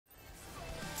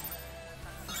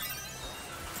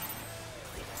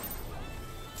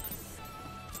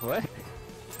What?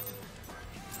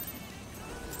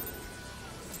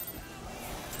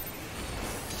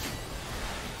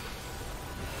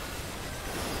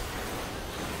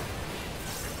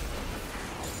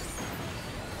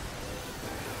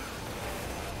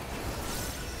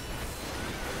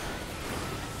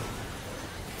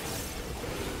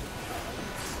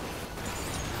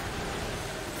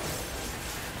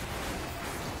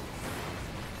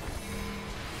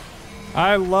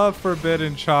 I love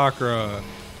Forbidden Chakra.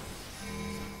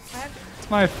 It's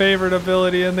my favorite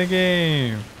ability in the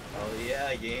game. Oh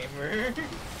yeah, gamer.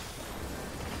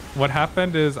 What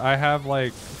happened is I have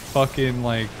like fucking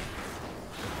like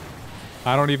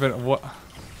I don't even what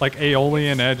like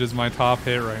Aeolian Edge is my top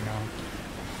hit right now.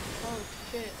 Oh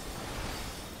shit.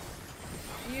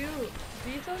 Do you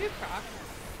still get proc?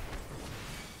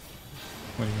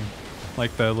 What do you mean?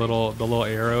 Like the little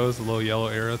arrows, the little yellow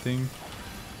arrow thing?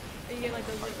 You get like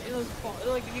those balls,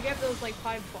 like you get those like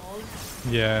 5 balls.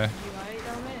 Yeah. UI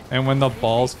element. And when the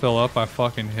balls fill up, I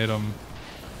fucking hit them.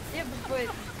 Yeah, but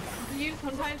do you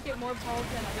sometimes get more balls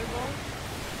than other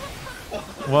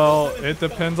balls? Well, it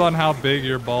depends on how big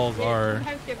your balls are.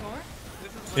 Sometimes get more.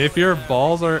 If your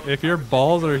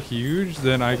balls are huge,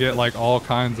 then I get like all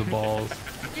kinds of balls.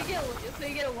 You get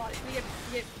a lot. You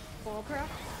get ball proc.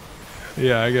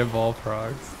 Yeah, I get ball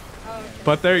procs. Oh, okay.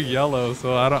 But they're yellow,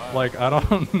 so I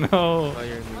don't know.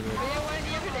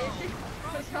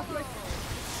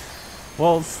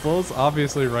 Well, Slow's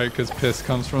obviously right because piss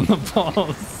comes from the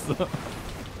balls. So.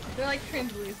 They're like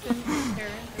translucent,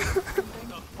 transparent.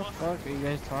 What the fuck are you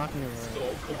guys talking about?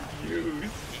 So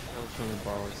confused. Comes from the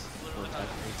balls.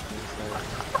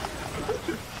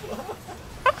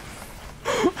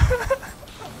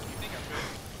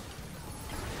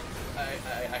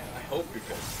 I hope you're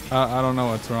good. I don't know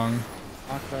what's wrong.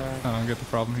 I don't get the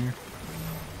problem here.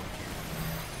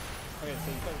 Okay,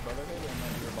 so you play Brotherhood and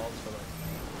then your balls fill up.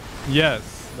 Yes,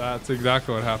 that's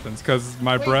exactly what happens. Cause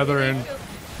my brethren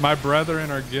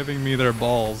are giving me their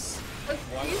balls. Do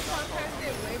you sometimes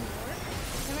get way more?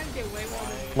 Sometimes get way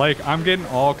more. Like I'm getting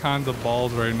all kinds of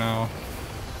balls right now.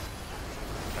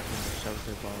 Can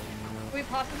we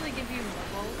possibly give you more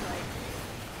balls?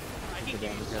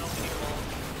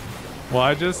 Well,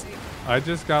 I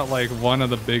just got like one of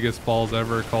the biggest balls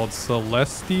ever called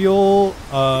Celestial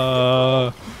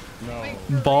Ball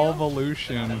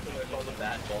Evolution. That's called the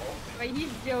bad ball. Wait,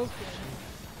 he's joking.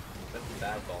 That's the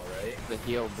bad ball, right? The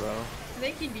heel, bro. I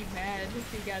think he'd be mad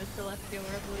if he got a Celestial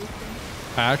Revolution.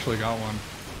 I actually got one.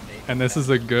 And this is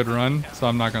a good run, so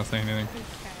I'm not gonna say anything.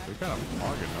 We're kind of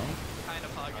pogging, no? Kind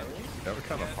of pogging. Yeah, we're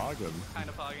kind of pogging. Kind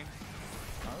of pogging.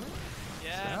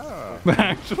 Yeah. The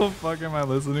actual fuck am I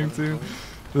listening to?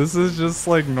 This is just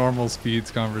like normal speeds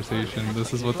conversation.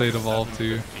 This is what they'd evolve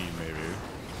to. 15 maybe.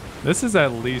 This is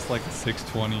at least like a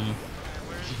 620. I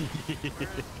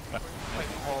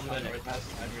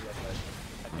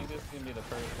think this is gonna be the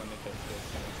first one that gets this.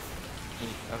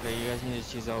 Okay, you guys need to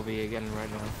choose LB again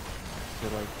right now. For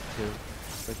like 2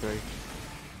 or 3.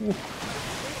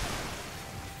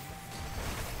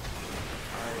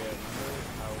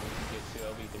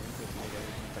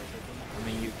 I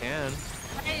mean, you can.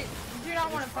 I do not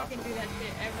want to fucking do that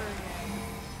shit ever again.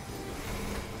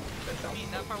 I mean,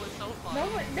 that part was so fun.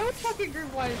 No fucking group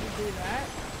wanted to do that.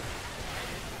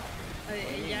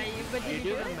 Yeah, but did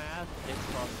you do the it? math, it's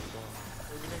possible.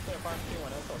 We're gonna play a Farm T1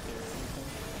 else out there.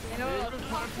 You know,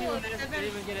 Farm T1 didn't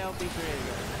even get LB3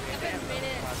 again. 7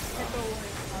 minutes to go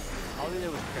away. All we did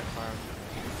was crit farm.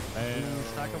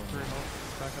 Stack up 3 health.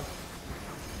 Stack up.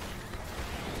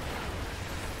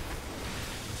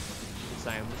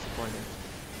 I'm disappointed.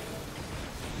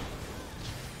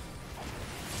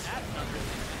 That's not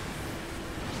really.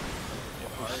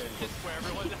 It's where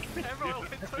everyone went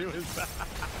to.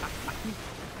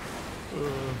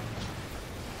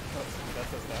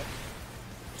 That's a stack.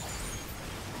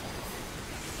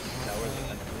 That was an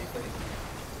enemy place.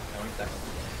 Now we're second.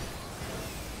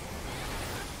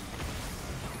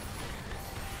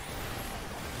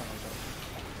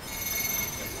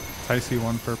 Tyci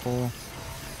 1 purple.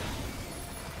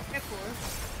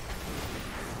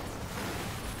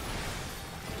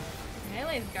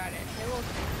 Melee's got it. Hello.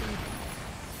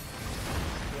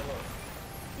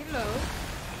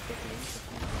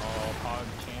 Oh, Pog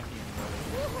champion,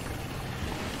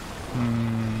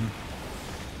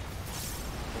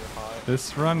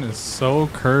 This run is so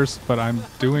cursed, but I'm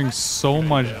doing so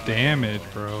much damage,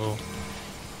 bro.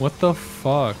 What the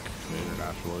fuck?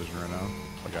 International lotion right now.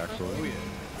 Like actually.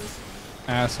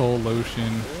 Asshole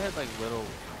lotion. We had like little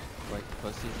like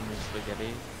pussies in your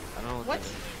spaghetti. I don't know what.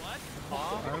 Is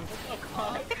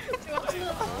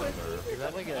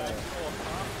that like a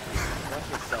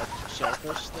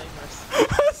shellfish thing or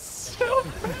something?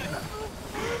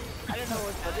 I don't know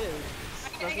what that is.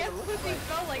 I guess pussy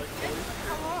smell like this.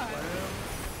 Come on.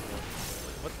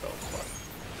 What the fuck?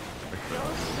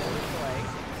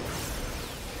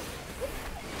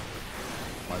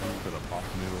 Why do you put a pop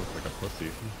noodle look like a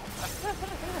pussy?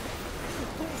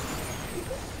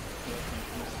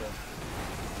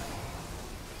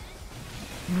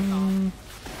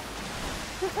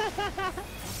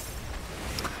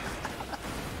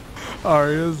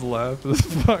 Arya's laugh is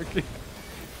fucking.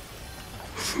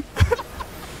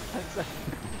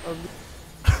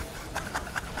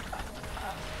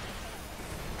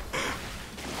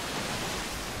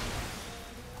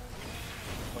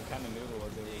 What kind of noodle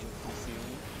was it?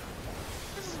 Seasoning?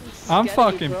 I'm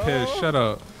fucking pissed. Shut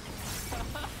up.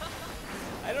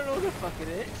 I don't know what the fuck it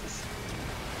is.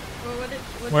 Well,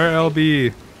 what Where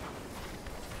LB?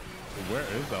 Where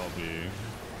is LB?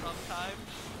 Sometime.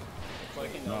 It's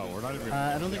like in No, we're not even.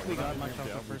 I don't think we we're got not much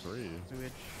even off the first LB3.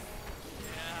 switch.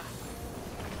 Yeah.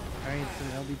 Alright, so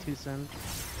LB2 cent.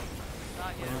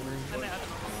 Not yet. Whatever. Then it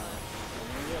hasn't all that.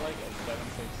 When you get like a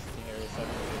 716 or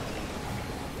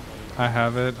 715. I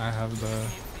have it. I have the.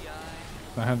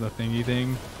 ACI. I have the thingy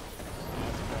thing.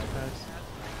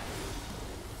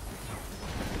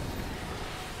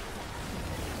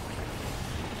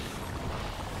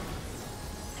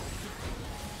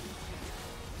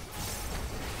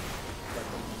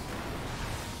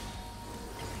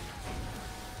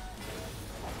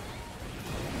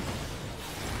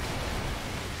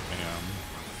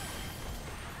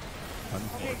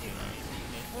 Unfortunate.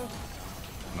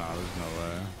 Nah, there's no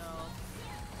way.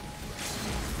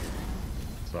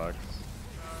 Sucks.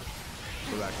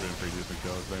 Was actually a pretty decent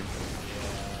kill, I think.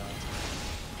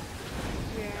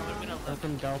 Go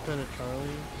from Delta to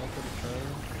Charlie. Delta to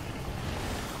Charlie.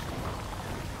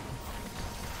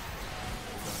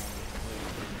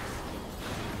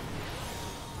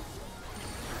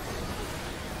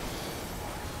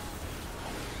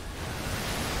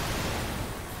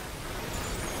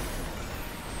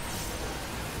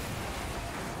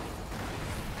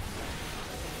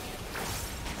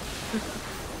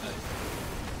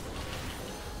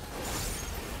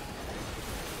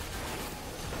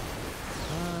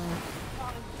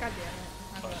 God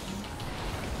damn it.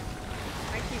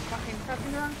 I keep fucking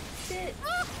pressing the wrong shit.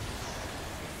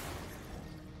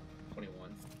 21.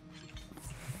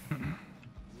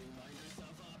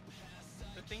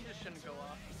 The thing just shouldn't go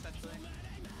off, essentially.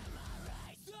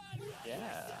 Yeah.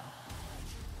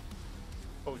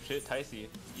 Oh shit, Tyci,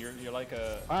 you're like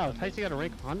a. Wow, Tyci got a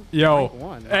rank on. Yo, Rank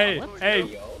 1. hey, What?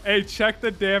 hey, check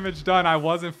the damage done. I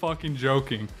wasn't fucking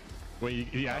joking.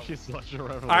 Wait, you actually slush a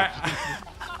revolution?